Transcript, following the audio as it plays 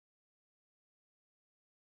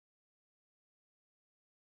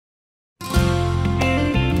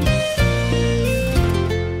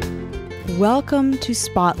Welcome to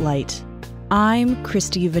Spotlight. I'm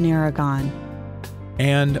Christy Veneragon.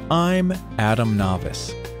 And I'm Adam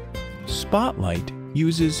Novice. Spotlight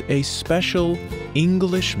uses a special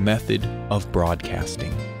English method of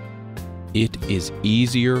broadcasting. It is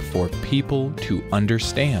easier for people to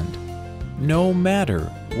understand, no matter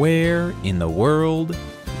where in the world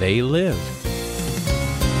they live.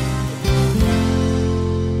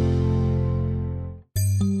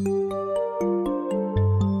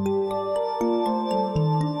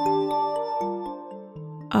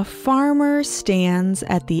 A farmer stands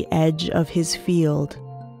at the edge of his field.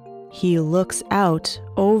 He looks out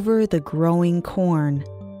over the growing corn.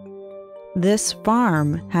 This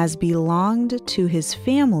farm has belonged to his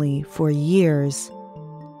family for years.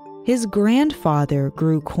 His grandfather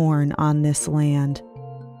grew corn on this land.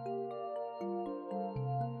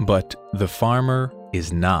 But the farmer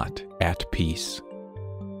is not at peace.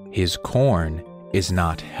 His corn is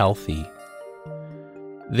not healthy.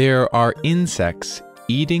 There are insects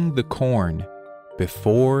eating the corn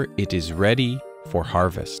before it is ready for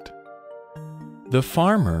harvest. The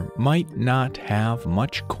farmer might not have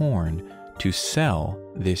much corn to sell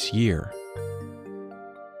this year.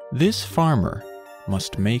 This farmer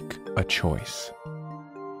must make a choice.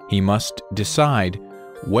 He must decide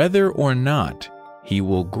whether or not he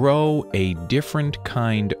will grow a different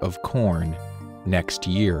kind of corn next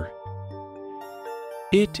year.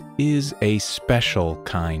 It is a special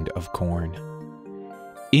kind of corn.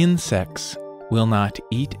 Insects will not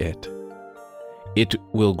eat it. It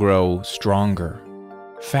will grow stronger,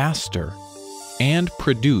 faster, and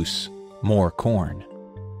produce more corn.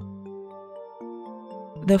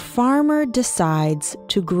 The farmer decides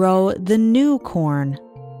to grow the new corn.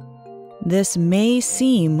 This may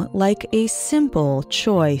seem like a simple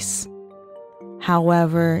choice.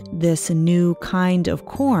 However, this new kind of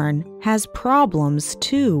corn has problems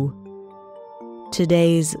too.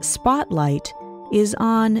 Today's spotlight is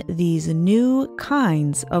on these new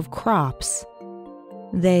kinds of crops.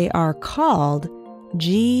 They are called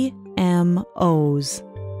GMOs.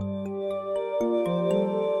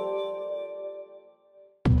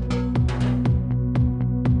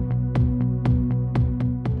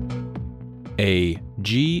 A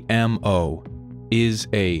GMO is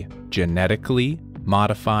a genetically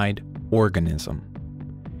modified organism.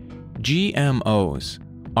 GMOs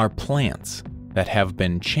are plants that have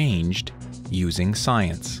been changed using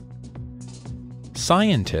science.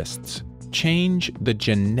 Scientists change the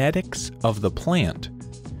genetics of the plant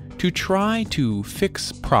to try to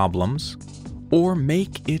fix problems or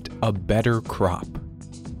make it a better crop.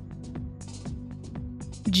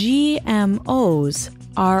 GMOs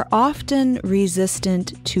are often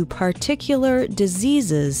resistant to particular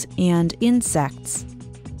diseases and insects.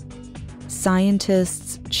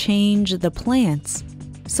 Scientists change the plants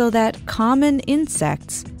so that common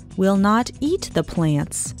insects will not eat the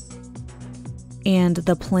plants. And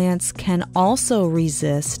the plants can also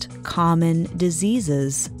resist common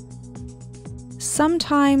diseases.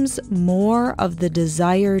 Sometimes more of the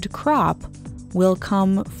desired crop will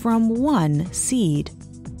come from one seed.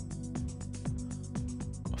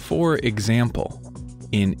 For example,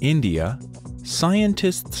 in India,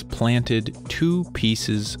 scientists planted 2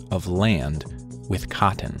 pieces of land with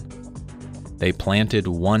cotton. They planted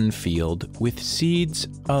one field with seeds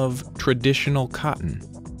of traditional cotton.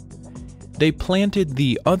 They planted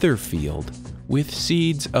the other field with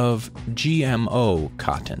seeds of GMO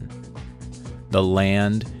cotton. The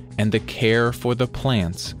land and the care for the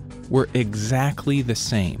plants were exactly the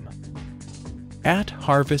same. At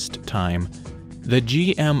harvest time, the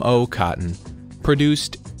GMO cotton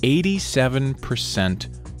produced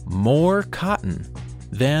 87% more cotton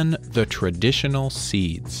than the traditional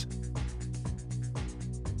seeds.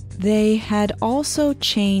 They had also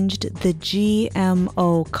changed the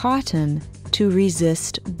GMO cotton to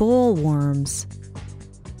resist bollworms.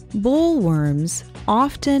 Bollworms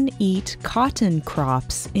often eat cotton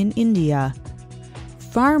crops in India.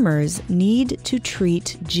 Farmers need to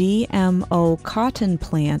treat GMO cotton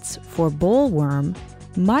plants for bollworm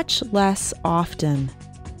much less often.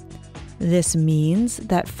 This means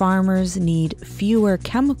that farmers need fewer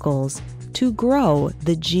chemicals to grow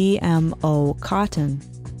the GMO cotton.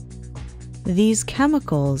 These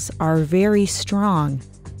chemicals are very strong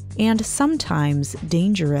and sometimes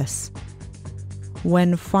dangerous.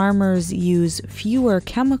 When farmers use fewer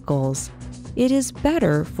chemicals, it is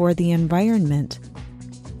better for the environment.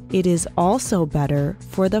 It is also better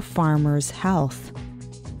for the farmer's health.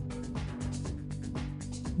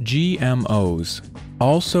 GMOs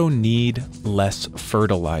also need less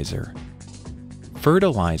fertilizer.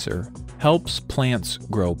 Fertilizer helps plants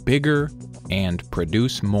grow bigger and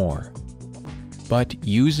produce more. But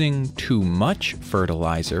using too much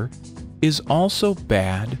fertilizer is also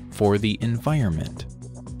bad for the environment.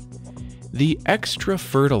 The extra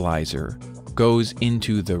fertilizer goes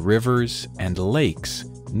into the rivers and lakes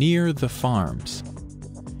near the farms.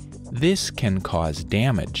 This can cause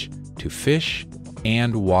damage to fish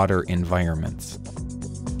and water environments.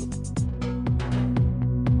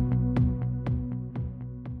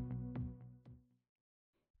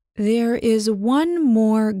 There is one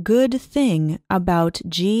more good thing about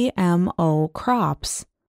GMO crops.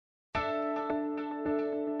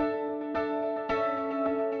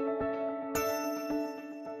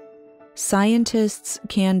 Scientists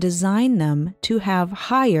can design them to have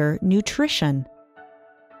higher nutrition.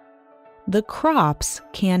 The crops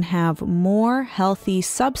can have more healthy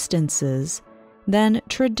substances than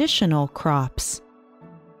traditional crops.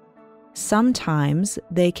 Sometimes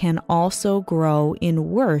they can also grow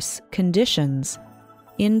in worse conditions,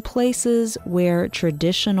 in places where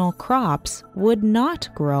traditional crops would not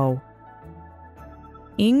grow.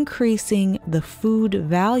 Increasing the food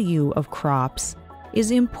value of crops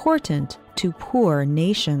is important to poor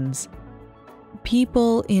nations.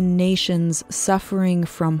 People in nations suffering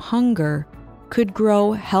from hunger could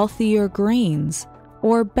grow healthier grains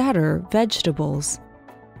or better vegetables.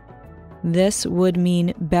 This would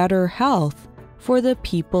mean better health for the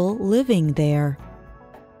people living there.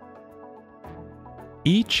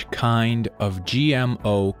 Each kind of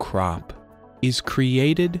GMO crop is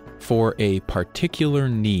created for a particular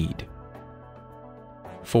need.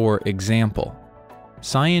 For example,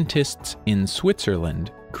 scientists in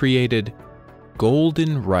Switzerland created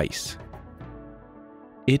golden rice.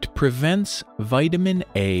 It prevents vitamin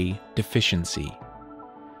A deficiency.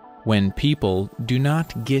 When people do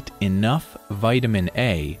not get enough vitamin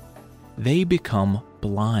A, they become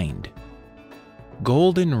blind.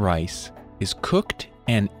 Golden rice is cooked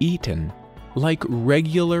and eaten like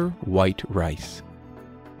regular white rice.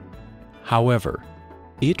 However,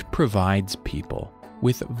 it provides people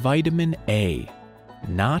with vitamin A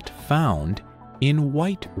not found in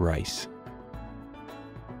white rice.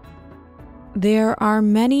 There are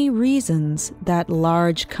many reasons that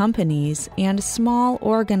large companies and small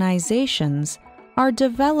organizations are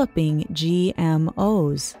developing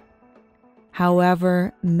GMOs.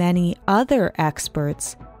 However, many other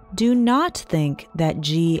experts do not think that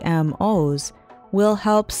GMOs will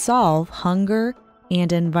help solve hunger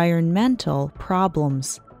and environmental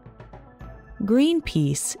problems.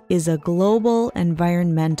 Greenpeace is a global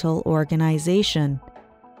environmental organization.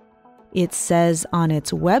 It says on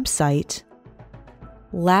its website,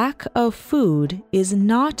 "Lack of food is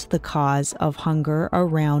not the cause of hunger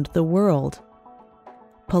around the world.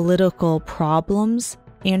 Political problems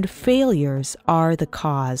and failures are the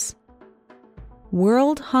cause.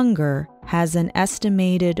 World hunger has an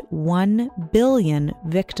estimated 1 billion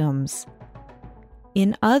victims.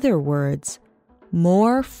 In other words,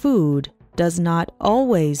 more food does not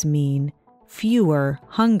always mean fewer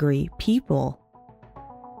hungry people."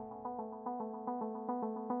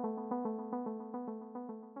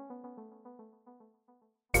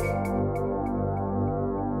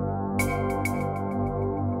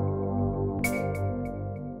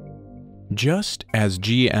 Just as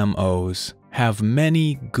GMOs have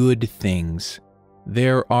many good things,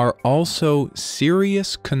 there are also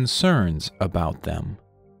serious concerns about them.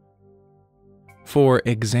 For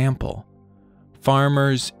example,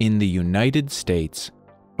 farmers in the United States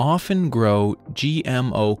often grow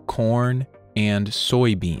GMO corn and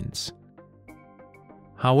soybeans.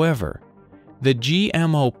 However, the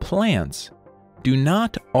GMO plants do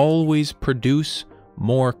not always produce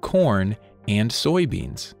more corn and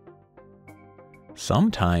soybeans.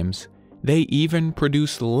 Sometimes they even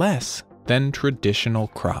produce less than traditional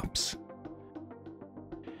crops.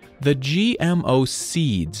 The GMO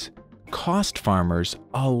seeds cost farmers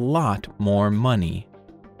a lot more money.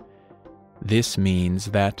 This means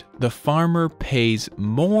that the farmer pays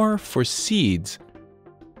more for seeds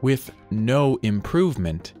with no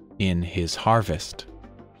improvement in his harvest.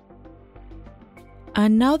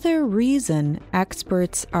 Another reason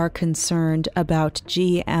experts are concerned about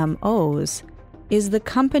GMOs is the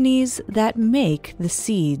companies that make the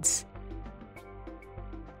seeds.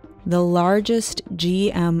 The largest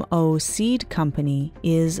GMO seed company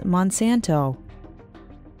is Monsanto.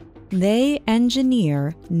 They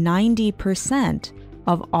engineer 90%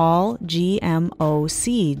 of all GMO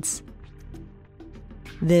seeds.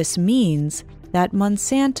 This means that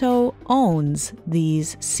Monsanto owns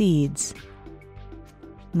these seeds.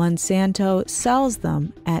 Monsanto sells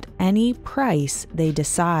them at any price they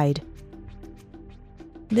decide.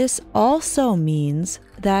 This also means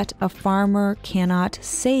that a farmer cannot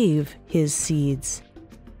save his seeds.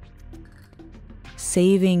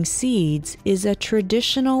 Saving seeds is a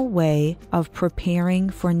traditional way of preparing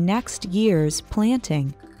for next year's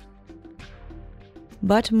planting.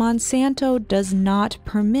 But Monsanto does not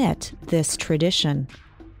permit this tradition.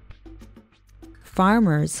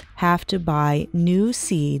 Farmers have to buy new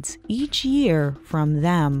seeds each year from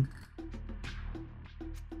them.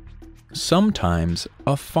 Sometimes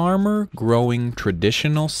a farmer growing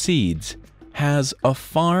traditional seeds has a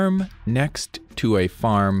farm next to a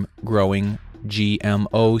farm growing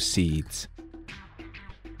GMO seeds.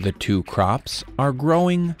 The two crops are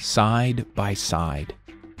growing side by side.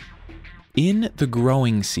 In the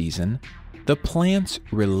growing season, the plants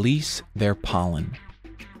release their pollen.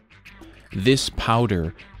 This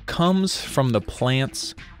powder comes from the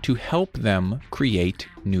plants to help them create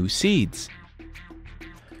new seeds.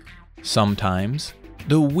 Sometimes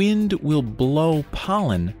the wind will blow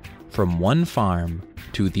pollen from one farm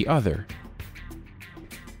to the other.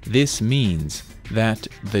 This means that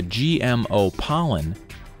the GMO pollen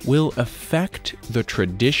will affect the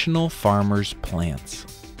traditional farmer's plants.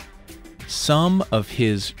 Some of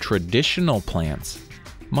his traditional plants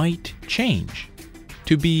might change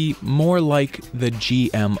to be more like the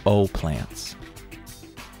GMO plants.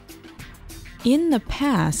 In the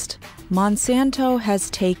past, Monsanto has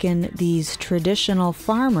taken these traditional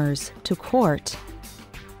farmers to court.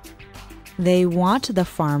 They want the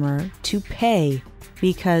farmer to pay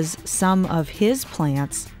because some of his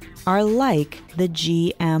plants are like the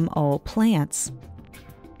GMO plants.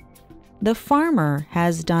 The farmer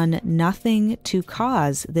has done nothing to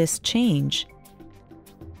cause this change.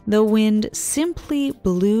 The wind simply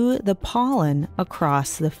blew the pollen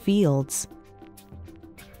across the fields.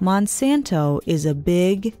 Monsanto is a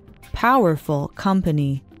big, powerful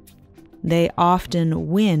company. They often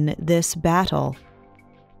win this battle.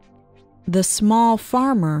 The small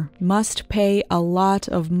farmer must pay a lot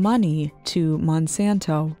of money to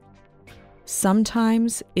Monsanto.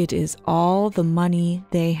 Sometimes it is all the money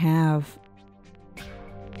they have.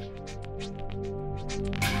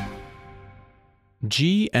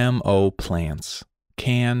 GMO plants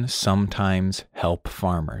can sometimes help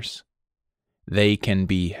farmers. They can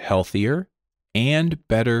be healthier and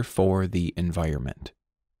better for the environment.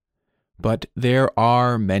 But there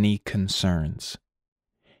are many concerns.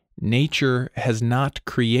 Nature has not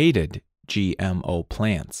created GMO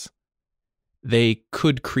plants. They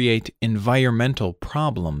could create environmental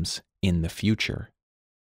problems in the future.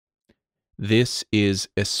 This is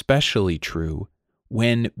especially true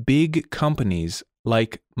when big companies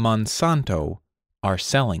like Monsanto are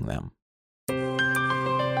selling them.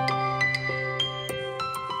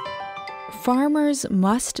 Farmers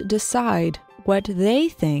must decide what they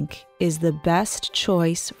think is the best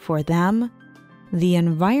choice for them, the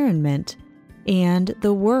environment, and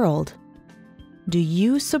the world. Do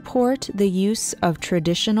you support the use of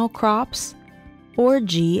traditional crops or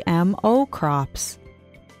GMO crops?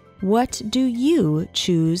 What do you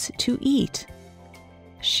choose to eat?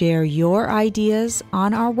 Share your ideas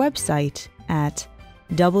on our website at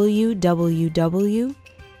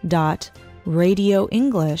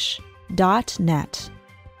www.radioenglish.net.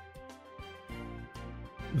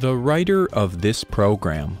 The writer of this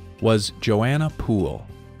program was Joanna Poole.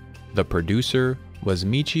 The producer was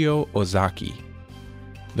Michio Ozaki.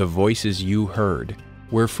 The voices you heard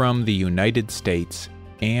were from the United States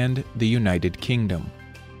and the United Kingdom.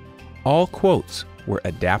 All quotes were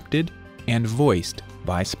adapted and voiced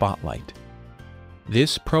by Spotlight.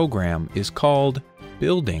 This program is called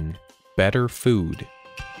Building Better Food.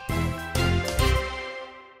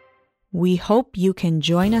 We hope you can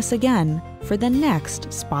join us again for the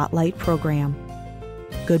next Spotlight program.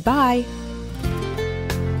 Goodbye.